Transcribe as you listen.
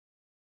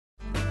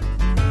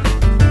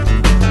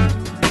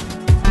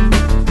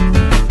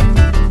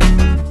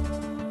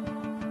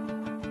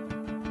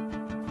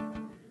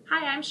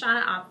I'm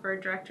Shanna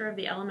Opfer, Director of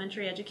the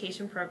Elementary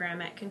Education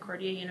Program at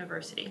Concordia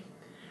University.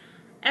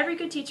 Every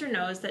good teacher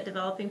knows that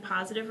developing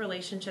positive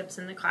relationships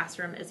in the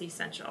classroom is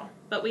essential,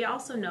 but we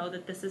also know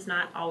that this is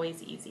not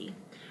always easy.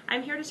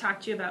 I'm here to talk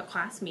to you about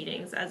class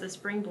meetings as a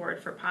springboard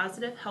for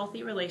positive,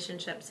 healthy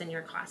relationships in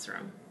your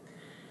classroom.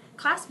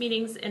 Class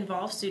meetings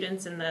involve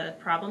students in the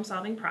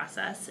problem-solving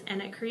process, and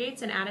it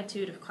creates an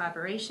attitude of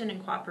collaboration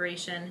and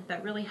cooperation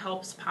that really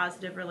helps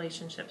positive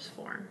relationships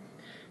form.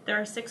 There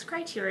are 6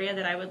 criteria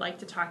that I would like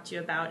to talk to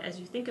you about as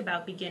you think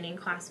about beginning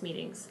class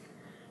meetings.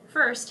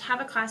 First, have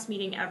a class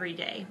meeting every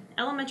day.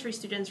 Elementary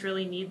students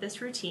really need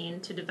this routine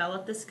to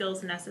develop the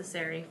skills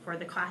necessary for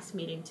the class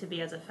meeting to be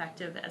as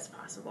effective as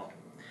possible.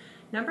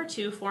 Number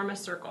 2, form a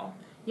circle.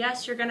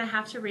 Yes, you're going to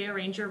have to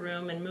rearrange your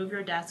room and move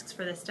your desks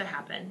for this to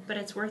happen, but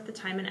it's worth the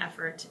time and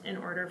effort in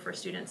order for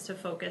students to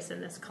focus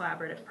in this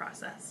collaborative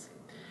process.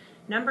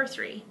 Number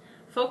 3,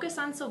 focus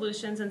on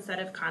solutions instead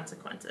of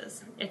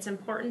consequences. It's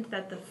important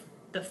that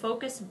the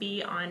focus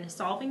be on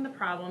solving the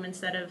problem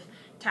instead of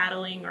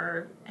tattling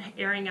or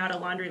airing out a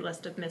laundry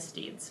list of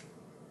misdeeds.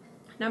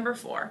 Number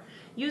 4,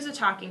 use a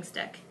talking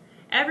stick.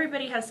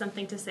 Everybody has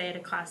something to say at a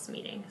class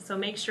meeting, so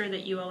make sure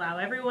that you allow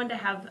everyone to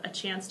have a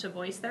chance to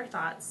voice their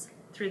thoughts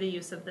through the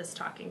use of this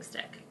talking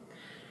stick.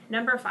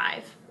 Number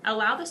 5,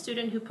 allow the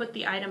student who put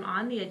the item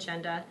on the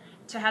agenda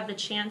to have the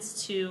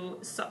chance to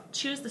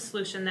choose the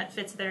solution that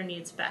fits their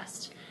needs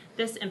best.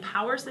 This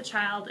empowers the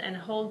child and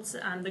holds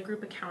the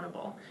group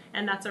accountable,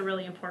 and that's a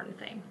really important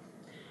thing.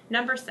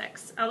 Number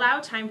 6, allow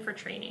time for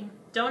training.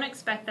 Don't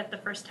expect that the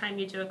first time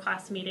you do a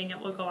class meeting it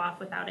will go off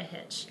without a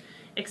hitch.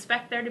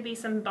 Expect there to be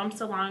some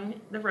bumps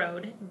along the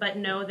road, but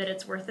know that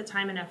it's worth the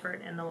time and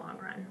effort in the long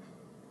run.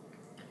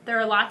 There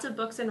are lots of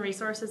books and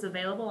resources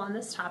available on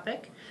this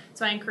topic,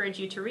 so I encourage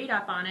you to read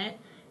up on it.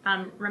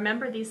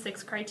 Remember these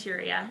 6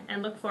 criteria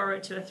and look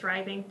forward to a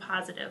thriving,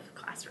 positive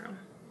classroom.